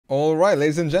Alright,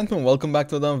 ladies and gentlemen, welcome back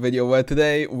to another video where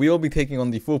today we'll be taking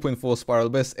on the 4.4 Spiral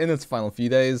Abyss in its final few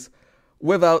days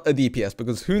without a DPS,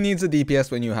 because who needs a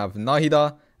DPS when you have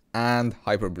Nahida and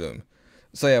HYPERBLOOM?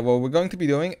 So yeah, what we're going to be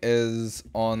doing is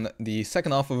on the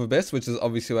second half of Abyss, which is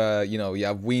obviously where, you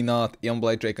have wenut,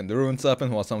 aeonblight Drake, and the Ruined Serpent,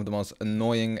 who are some of the most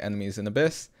annoying enemies in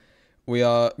Abyss. We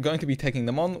are going to be taking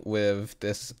them on with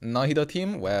this Nahida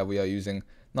team, where we are using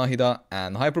Nahida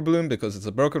and HYPERBLOOM because it's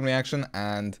a broken reaction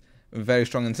and very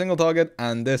strong in single target,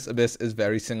 and this Abyss is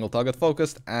very single target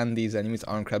focused, and these enemies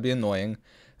are incredibly annoying,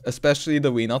 especially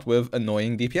the wenut with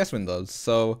annoying DPS windows.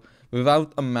 So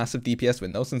without a massive DPS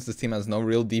window, since this team has no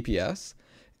real DPS,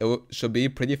 it should be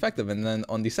pretty effective. And then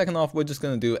on the second half, we're just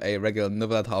going to do a regular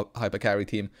Neuvillette hyper carry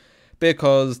team,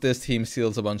 because this team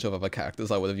steals a bunch of other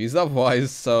characters I would have used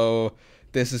otherwise, so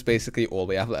this is basically all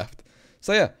we have left.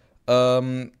 So yeah,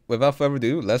 without further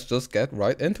ado, let's just get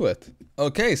right into it.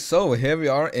 Okay, so here we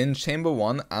are in Chamber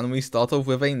 1, and we start off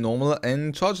with a normal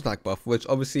and charge attack buff, which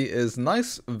obviously is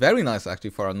nice, very nice actually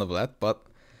for our Neuvillette,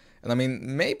 and I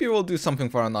mean, maybe we'll do something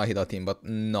for our Nahida team, but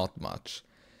not much.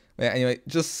 Yeah, anyway,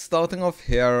 just starting off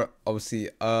here, obviously,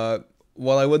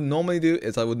 what I would normally do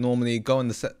is I would normally go in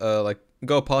the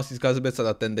go past these guys a bit so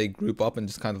that then they group up and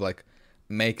just kind of like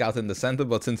make out in the center,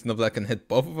 but since Neuvillette can hit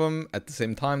both of them at the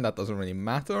same time, that doesn't really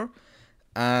matter.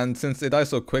 And since they die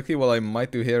so quickly, what I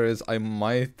might do here is I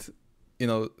might,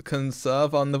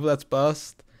 conserve our Neuvillette's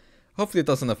burst. Hopefully it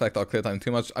doesn't affect our clear time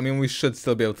too much. I mean, we should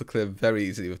still be able to clear very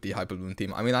easily with the HYPERBLOOM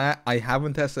team. I mean, I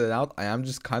haven't tested it out. I am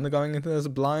just kind of going into this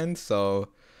blind, so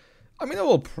I mean, it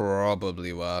will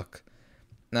probably work.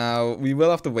 Now, we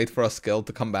will have to wait for our skill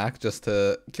to come back just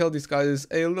to kill these guys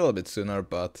a little bit sooner,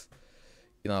 but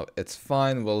it's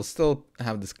fine. We'll still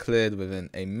have this cleared within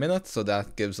a minute, so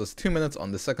that gives us 2 minutes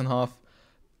on the second half.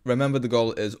 Remember, the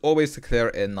goal is always to clear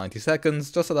in 90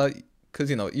 seconds, just so that, because,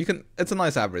 you can, it's a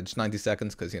nice average, 90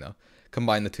 seconds, because,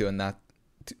 combine the two and that,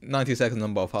 90 seconds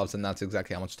on both halves, and that's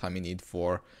exactly how much time you need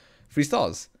for 3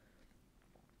 stars.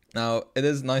 Now, it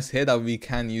is nice here that we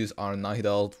can use our Nahida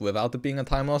ult without it being a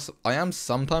time loss. I am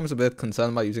sometimes a bit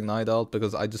concerned about using Nahida ult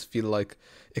because I just feel like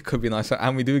it could be nicer.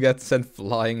 And we do get sent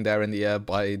flying there in the air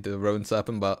by the Ruined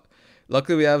Serpent, but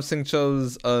luckily we have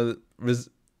Xingqiu's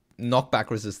knockback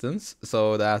resistance,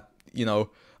 so that,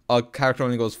 our character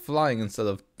only goes flying instead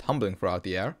of tumbling throughout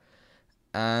the air.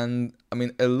 And, I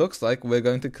mean, it looks like we're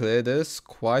going to clear this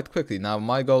quite quickly. Now,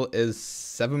 my goal is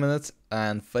 7 minutes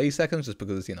and 30 seconds, just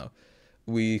because,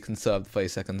 we conserved 30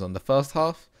 seconds on the first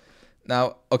half.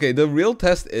 Now, okay, the real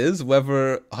test is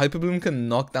whether HYPERBLOOM can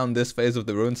knock down this phase of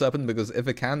the Ruined Serpent, because if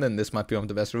it can, then this might be one of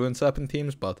the best Ruined Serpent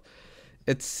teams, but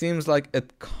it seems like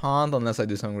it can't unless I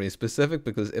do something really specific,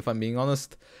 because if I'm being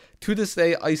honest, to this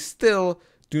day, I still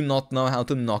do not know how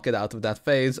to knock it out of that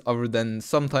phase, other than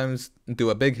sometimes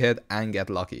do a big hit and get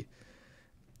lucky.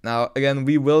 Now, again,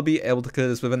 we will be able to clear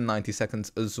this within 90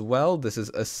 seconds as well. This is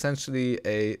essentially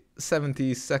a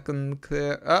 70-second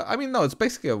clear. I mean, no, it's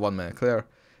basically a 1 minute clear,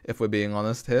 if we're being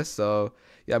honest here. So,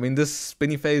 yeah, I mean, this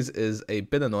spinny phase is a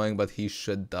bit annoying, but he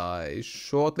should die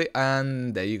shortly.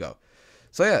 And there you go.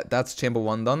 So, yeah, that's Chamber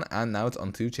 1 done, and now it's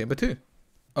on to Chamber 2.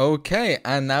 Okay,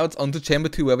 and now it's on to Chamber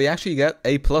 2, where we actually get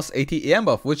a plus 80 EM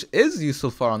buff, which is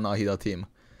useful for our Nahida team.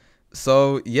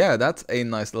 So yeah, that's a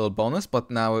nice little bonus,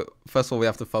 but now first of all we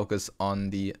have to focus on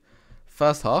the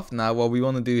first half. Now what we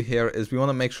want to do here is we want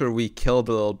to make sure we kill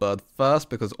the little bird first,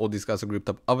 because all these guys are grouped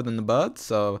up other than the bird.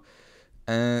 So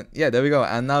yeah, there we go,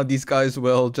 and now these guys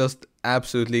will just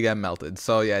absolutely get melted.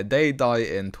 So yeah, they die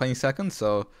in 20 seconds,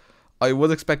 so I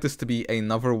would expect this to be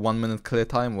another 1 minute clear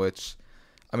time, which,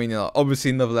 I mean,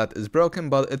 obviously Neuvillette is broken,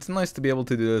 but it's nice to be able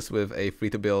to do this with a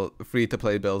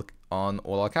free-to-play build on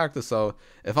all our characters. So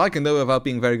if I can do it without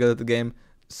being very good at the game,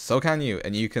 so can you.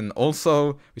 And you can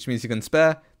also, which means you can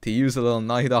spare to use a little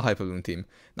Nahida HYPERBLOOM team.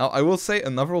 Now, I will say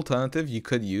another alternative you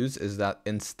could use is that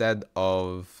instead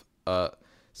of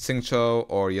Xingqiu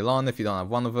or Yelan, if you don't have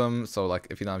one of them, so like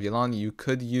if you don't have Yelan, you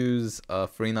could use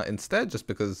Farina instead, just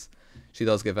because she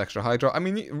does give extra Hydra. I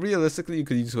mean, realistically, you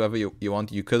could use whoever you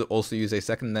want. You could also use a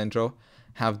second Dendro,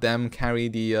 have them carry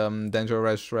the Dendro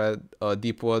Red Shred,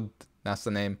 Deepwood, that's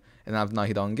the name, and have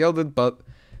Nahida Ungilded, but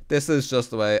this is just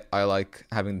the way I like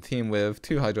having the team with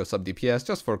 2 Hydra sub DPS,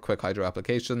 just for a quick Hydra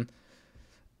application.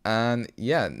 And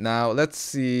yeah, now let's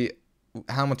see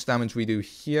how much damage we do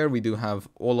here. We do have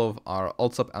all of our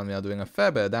ults up, and we are doing a fair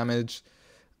bit of damage.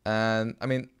 And I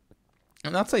mean,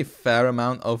 and that's a fair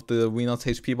amount of the wenut's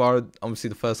HP bar. Obviously,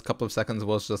 the first couple of seconds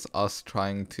was just us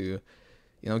trying to,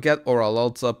 get all our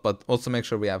ults up, but also make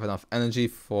sure we have enough energy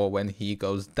for when he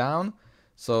goes down.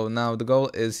 So now the goal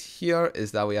is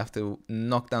that we have to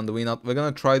knock down the wenut. We're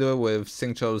gonna try to do it with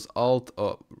Xingqiu's ult,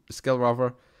 or skill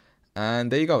rather.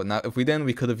 And there you go. Now, if we didn't,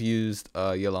 we could have used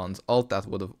Yelan's ult. That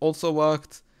would have also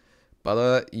worked.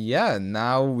 But yeah,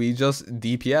 now we just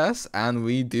DPS and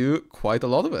we do quite a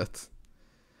lot of it.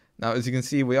 Now, as you can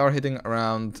see, we are hitting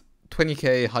around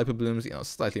 20k HYPERBLOOMs, you know,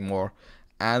 slightly more.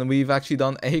 And we've actually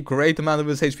done a great amount of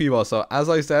his HP bar. So as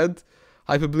I said,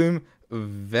 HYPERBLOOM,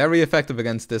 very effective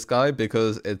against this guy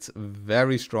because it's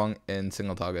very strong in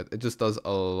single target. It just does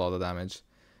a lot of damage.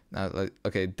 Now, like,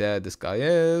 okay, there this guy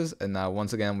is, and now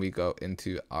once again we go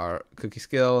into our cookie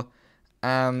skill,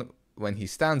 and when he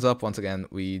stands up, once again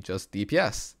we just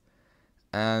DPS,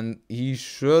 and he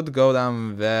should go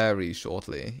down very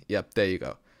shortly. Yep, there you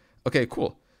go. Okay,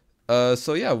 cool.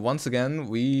 So yeah, once again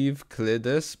we've cleared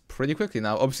this pretty quickly.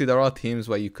 Now, obviously there are teams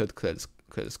where you could clear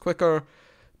this quicker,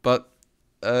 but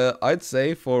I'd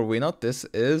say for wenut this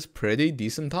is pretty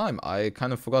decent time. I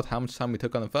kind of forgot how much time we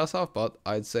took on the first half, but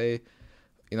I'd say,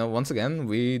 you know, once again,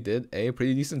 we did a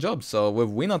pretty decent job. So with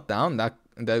wenut down,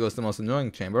 there goes the most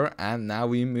annoying chamber. And now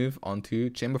we move on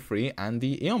to chamber 3 and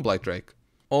the aeonblight drake.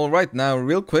 Alright, now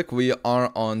real quick, we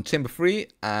are on chamber 3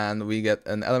 and we get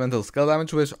an elemental skill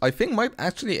damage, which I think might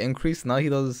actually increase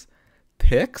Nahida's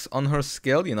ticks on her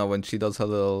skill. You know, when she does her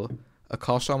little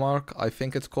Akasha mark, I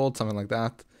think it's called, something like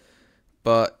that.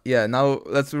 But yeah, now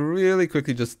let's really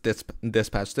quickly just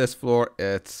dispatch this floor.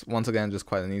 It's once again just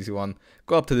quite an easy one.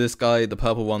 Go up to this guy, the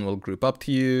purple one will group up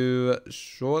to you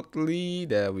shortly.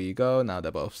 There we go. Now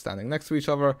they're both standing next to each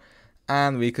other,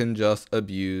 and we can just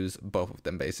abuse both of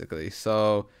them basically.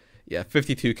 So yeah,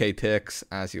 52k ticks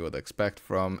as you would expect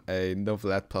from a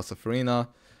Novelet plus a Farina.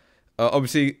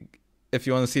 Obviously, if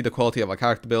you want to see the quality of our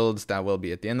character builds, that will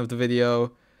be at the end of the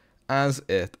video, as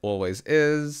it always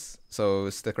is. So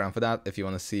stick around for that if you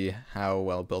want to see how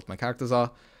well built my characters are.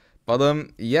 But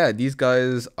yeah, these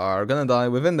guys are gonna die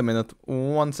within the minute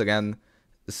once again.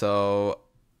 So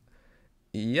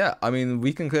yeah, I mean,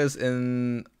 we can clear this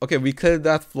in... Okay, we cleared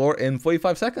that floor in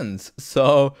 45 seconds.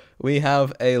 So we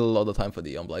have a lot of time for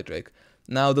the aeonblight drake.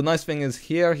 Now, the nice thing is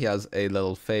here, he has a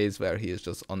little phase where he is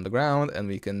just on the ground, and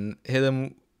we can hit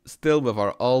him still with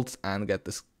our ults and get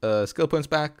the skill points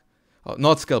back. Oh,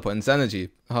 not skill points, energy.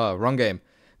 Wrong game.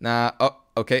 Now, oh,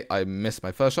 okay, I missed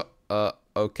my first shot.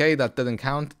 Okay, that didn't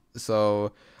count.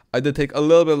 So I did take a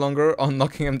little bit longer on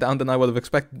knocking him down than I would have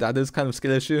expected. That is kind of a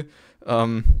skill issue.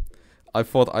 I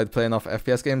thought I'd play enough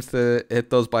FPS games to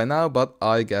hit those by now, but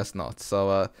I guess not.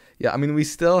 So yeah, I mean, we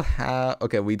still have...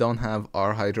 Okay, we don't have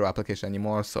our hydro application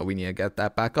anymore, so we need to get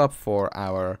that back up for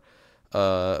our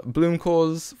bloom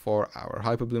cores, for our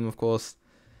HYPERBLOOM, of course.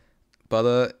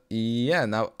 But yeah,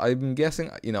 now I'm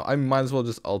guessing, you know, I might as well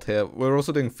just ult here. We're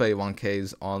also doing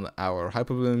 31Ks on our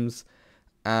HYPERBLOOMs.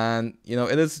 And, you know,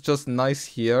 it is just nice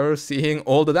here seeing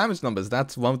all the damage numbers.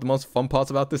 That's one of the most fun parts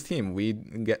about this team.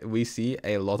 We see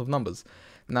a lot of numbers.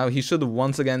 Now, he should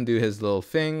once again do his little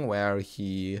thing where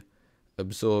he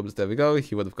absorbs. There we go.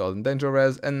 He would have gotten danger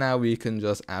res. And now we can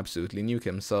just absolutely nuke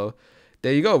him. So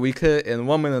there you go. We clear in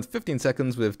 1 minute 15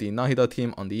 seconds with the Nahida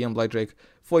team on the aeonblight drake.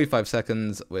 45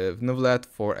 seconds with Novelet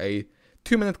for a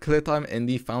 2-minute clear time in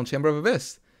the final chamber of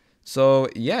abyss. So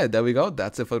yeah, there we go.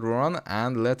 That's it for the run,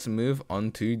 and let's move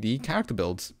on to the character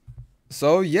builds.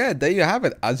 So yeah, there you have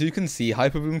it. As you can see,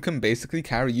 HYPERBLOOM can basically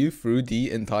carry you through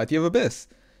the entirety of Abyss.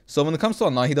 So when it comes to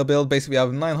our Nahida build, basically we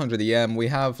have 900 EM, we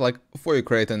have like 40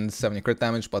 crit and 70 crit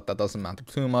damage, but that doesn't matter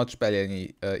too much,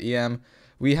 barely any EM.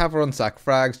 We have our own sack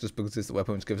frags, just because it's the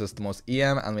weapon which gives us the most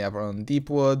EM, and we have our own deep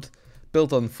wood,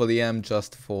 built on full EM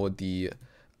just for the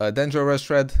danger res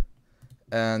shred.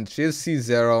 And she is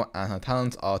C0 and her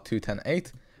talents are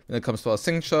 210-8. When it comes to our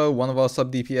Xingqiu, one of our sub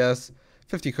DPS,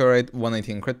 50 curate,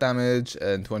 118 crit damage,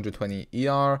 and 220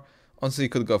 ER. Honestly,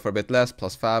 could go for a bit less,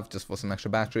 plus 5, just for some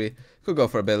extra battery. Could go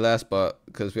for a bit less, but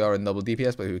because we are in double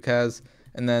DPS, but who cares.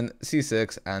 And then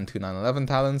C6 and 2911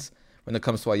 talents. When it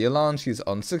comes to our Yelan, she's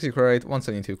on 60 curate,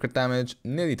 172 crit damage,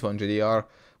 nearly 200 ER,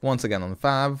 once again on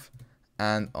Fav.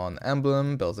 And on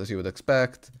Emblem, builds as you would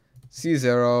expect,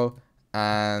 C0,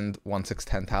 and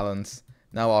 1610 talents.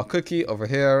 Now our cookie over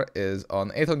here is on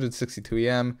 862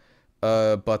 EM,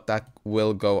 but that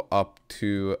will go up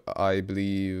to, I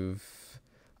believe,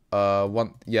 it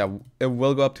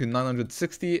will go up to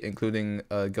 960, including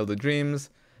Gilded Dreams.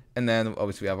 And then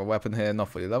obviously we have a weapon here, not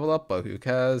fully leveled up, but who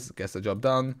cares, gets the job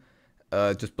done.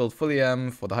 Just build full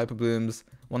EM for the HYPERBLOOMs,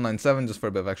 197 just for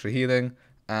a bit of extra healing,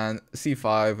 and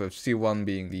C5 with C1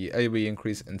 being the AoE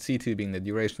increase and C2 being the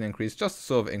duration increase, just to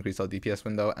sort of increase our DPS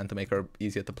window and to make her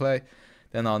easier to play.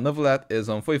 Then our Novelet is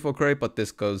on 44 crate, but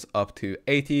this goes up to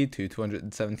 80 to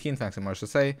 217 thanks to Marshall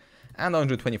Say, and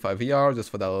 125 VR just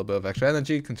for that little bit of extra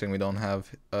energy, considering we don't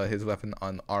have his weapon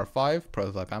on R5,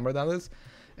 prototype Amber that is.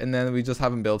 And then we just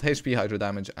have him build HP, Hydro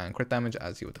damage, and crit damage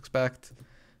as you would expect.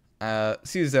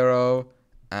 C0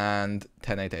 and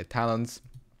 1088 talents.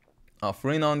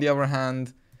 Farina on the other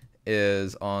hand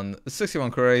is on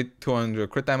 61 crate, 200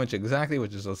 crit damage exactly,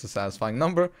 which is also a satisfying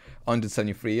number,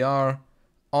 173 ER,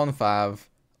 on Fav,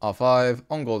 R5,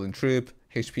 on Golden Troop,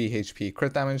 HP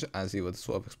crit damage as you would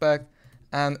sort of expect,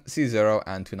 and C0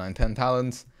 and 2910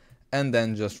 talents. And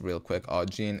then just real quick, our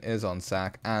Jean is on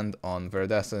Sack and on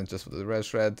Viridescent just for the red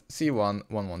shred, C1,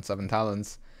 117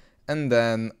 talents, and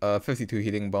then 52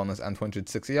 healing bonus and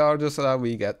 206 ER just so that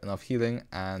we get enough healing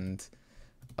and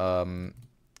energy,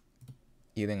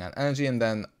 and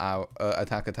then our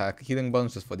attack healing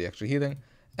bonus just for the extra healing.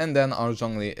 And then our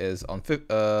Zhongli is on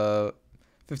 54k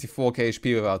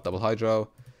HP without double hydro,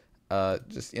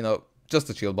 just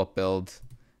a shield bot build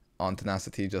on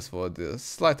tenacity just for the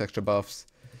slight extra buffs.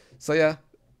 So yeah,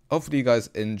 hopefully you guys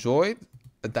enjoyed.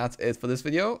 That's it for this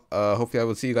video. Hopefully I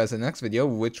will see you guys in the next video,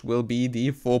 which will be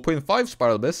the 4.5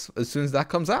 Spiral Abyss as soon as that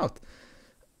comes out.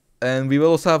 And we will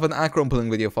also have an Acron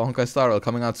pulling video for Honkai Star Rail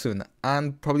coming out soon.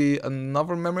 And probably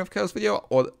another Memory of Chaos video,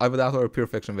 or either that or a Pure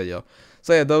Fiction video.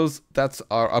 So yeah, that's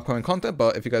our upcoming content.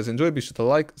 But if you guys enjoyed, be sure to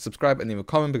like, subscribe, and leave a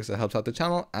comment because it helps out the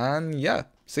channel. And yeah,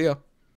 see ya.